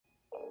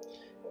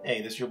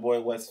Hey, this is your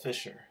boy Wes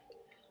Fisher.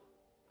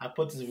 I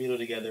put this video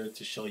together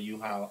to show you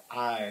how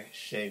I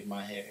shave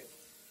my head.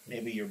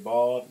 Maybe you're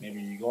bald, maybe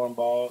you're going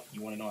bald,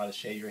 you want to know how to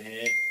shave your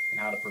head and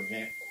how to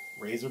prevent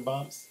razor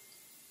bumps.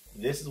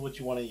 This is what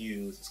you want to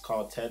use. It's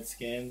called TED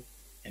Skin,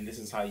 and this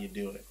is how you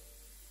do it.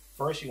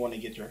 First, you want to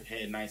get your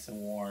head nice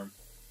and warm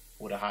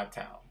with a hot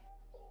towel.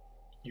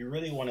 You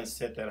really want to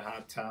set that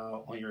hot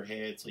towel on your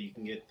head so you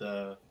can get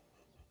the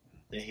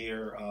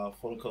hair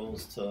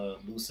follicles to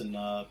loosen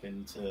up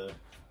and to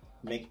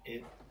make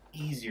it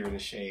easier to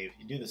shave.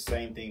 You do the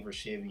same thing for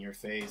shaving your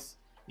face.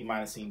 You might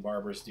have seen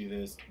barbers do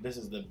this. This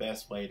is the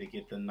best way to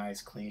get the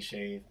nice clean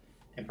shave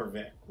and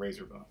prevent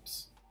razor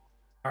bumps.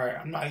 Alright,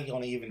 I'm not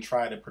going to even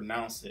try to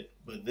pronounce it,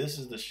 but this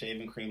is the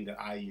shaving cream that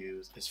I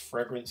use. It's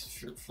fragrance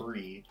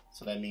free,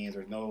 so that means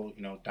there's no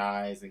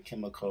dyes and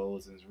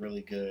chemicals, and it's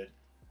really good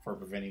for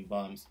preventing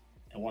bumps.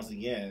 And once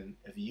again,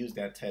 if you use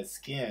that TED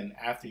Skin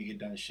after you get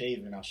done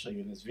shaving, I'll show you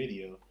in this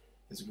video,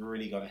 it's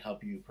really going to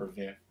help you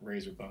prevent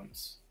razor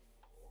bumps.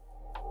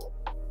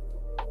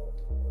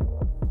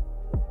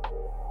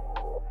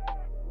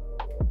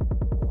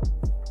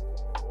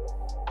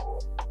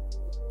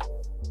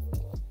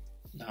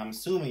 Now, I'm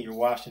assuming you're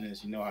watching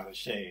this, you know how to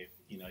shave.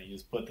 You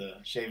just put the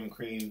shaving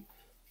cream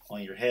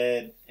on your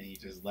head and you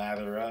just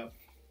lather up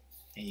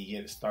and you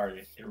get it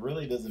started. It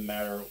really doesn't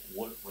matter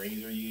what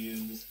razor you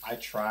use. I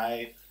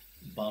tried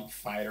bump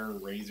fighter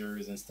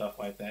razors and stuff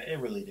like that. It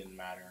really didn't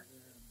matter.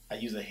 I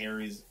use a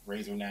Harry's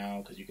razor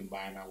now because you can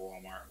buy them at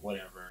Walmart,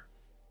 whatever,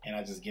 and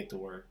I just get to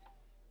work.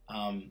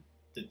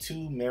 The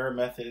 2 mirror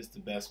method is the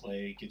best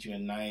way. Get you a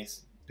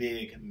nice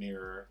big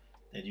mirror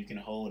that you can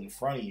hold in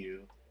front of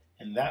you,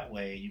 and that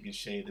way you can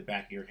shave the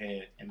back of your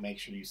head and make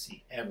sure you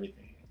see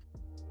everything.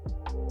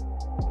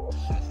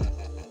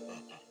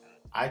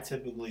 I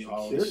typically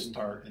always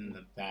start in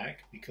the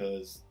back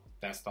because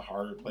that's the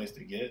harder place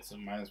to get, so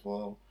might as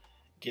well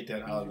get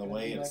that out of the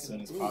way as soon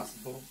as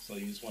possible. So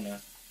you just want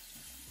to,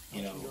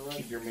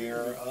 keep your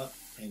mirror up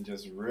and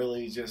just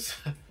really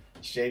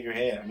shave your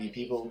head. I mean,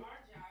 people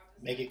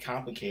make it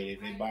complicated.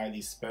 They buy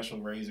these special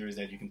razors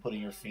that you can put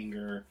in your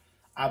finger.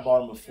 I bought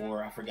them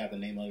before. I forgot the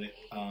name of it,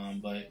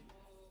 but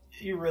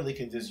you really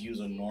can just use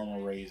a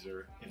normal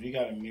razor. If you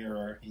got a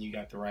mirror and you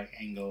got the right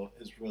angle,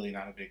 it's really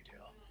not a big deal.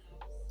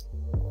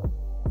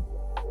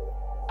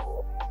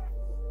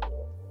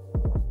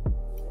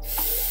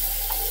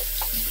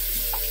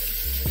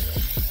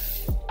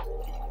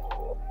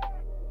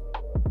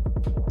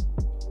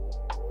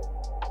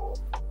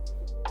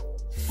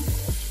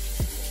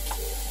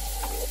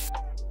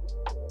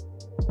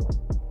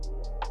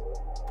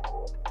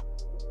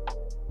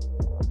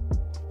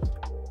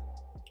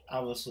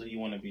 Obviously, you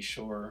want to be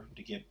sure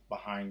to get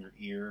behind your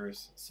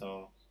ears,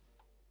 so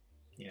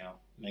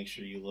make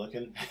sure you're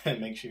looking and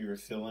make sure you're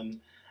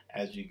feeling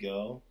as you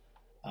go.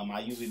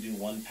 I usually do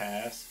one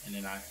pass and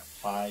then I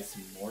apply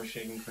some more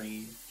shaving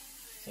cream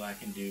so I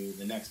can do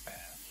the next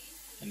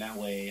pass, and that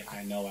way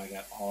I know I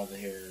got all the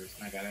hairs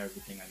and I got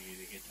everything I need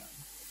to get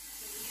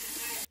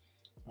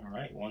done.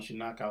 Alright, once you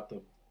knock out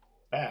the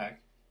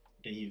back,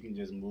 then you can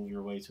just move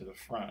your way to the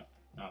front.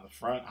 Now the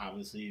front,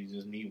 obviously, you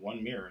just need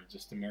one mirror,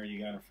 just the mirror you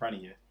got in front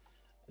of you.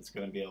 It's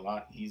going to be a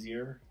lot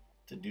easier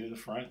to do the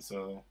front,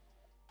 so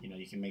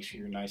you can make sure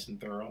you're nice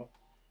and thorough.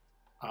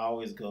 I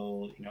always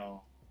go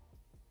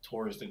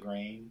towards the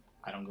grain.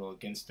 I don't go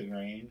against the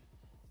grain.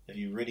 If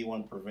you really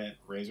want to prevent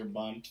razor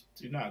bumps,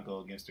 do not go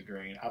against the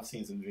grain. I've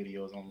seen some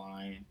videos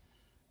online.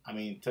 I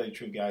mean, to tell you the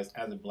truth, guys,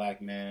 as a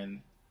black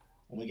man,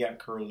 when we got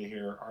curly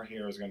hair, our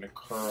hair is going to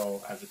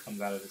curl as it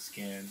comes out of the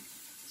skin.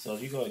 So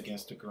if you go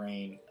against the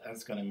grain,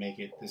 that's going to make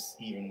it this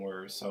even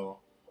worse. So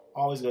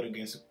always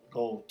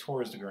go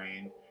towards the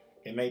grain.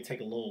 It may take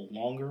a little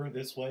longer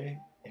this way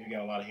if you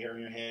got a lot of hair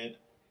in your head,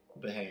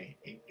 but hey,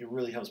 it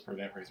really helps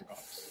prevent razor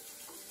bumps.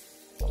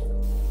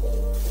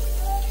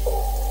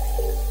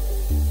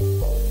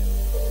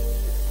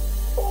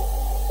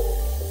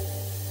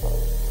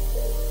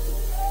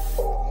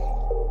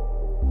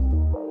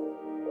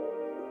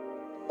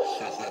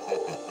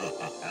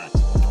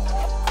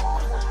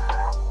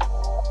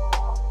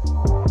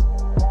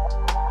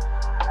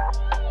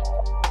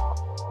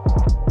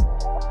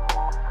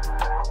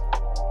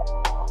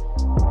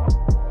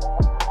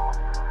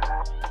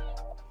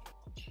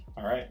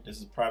 This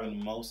is probably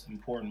the most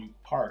important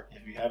part.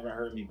 If you haven't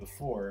heard me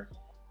before,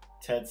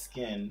 TED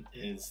Skin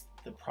is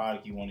the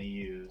product you want to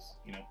use.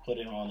 Put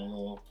it on a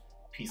little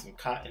piece of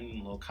cotton,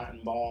 a little cotton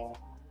ball,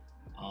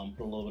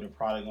 put a little bit of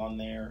product on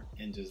there,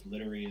 and just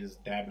literally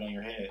just dab it on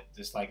your head,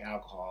 just like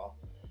alcohol.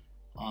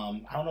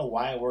 I don't know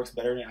why it works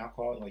better than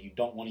alcohol. Like, you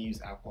don't want to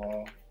use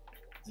alcohol.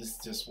 This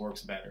just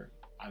works better.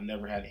 I've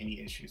never had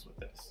any issues with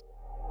this.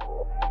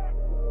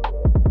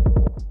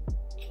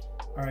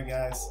 Alright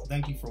guys,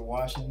 thank you for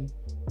watching.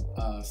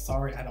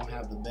 Sorry I don't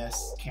have the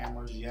best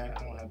cameras yet,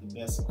 I don't have the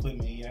best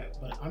equipment yet,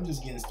 but I'm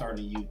just getting started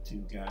on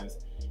YouTube, guys.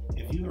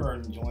 If you are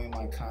enjoying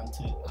my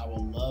content, I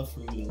would love for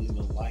you to leave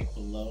a like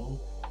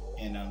below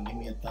and give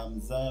me a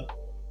thumbs up,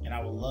 and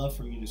I would love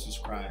for you to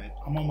subscribe.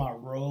 I'm on my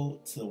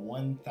road to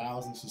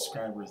 1,000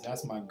 subscribers.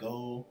 That's my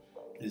goal.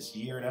 this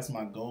year. That's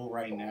my goal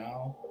right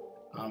now.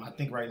 I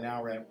think right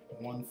now we're at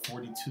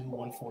 142,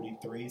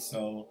 143.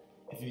 So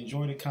if you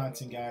enjoyed the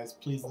content, guys,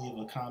 please leave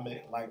a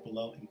comment, like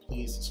below, and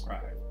please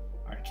subscribe.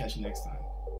 All right, catch you next time.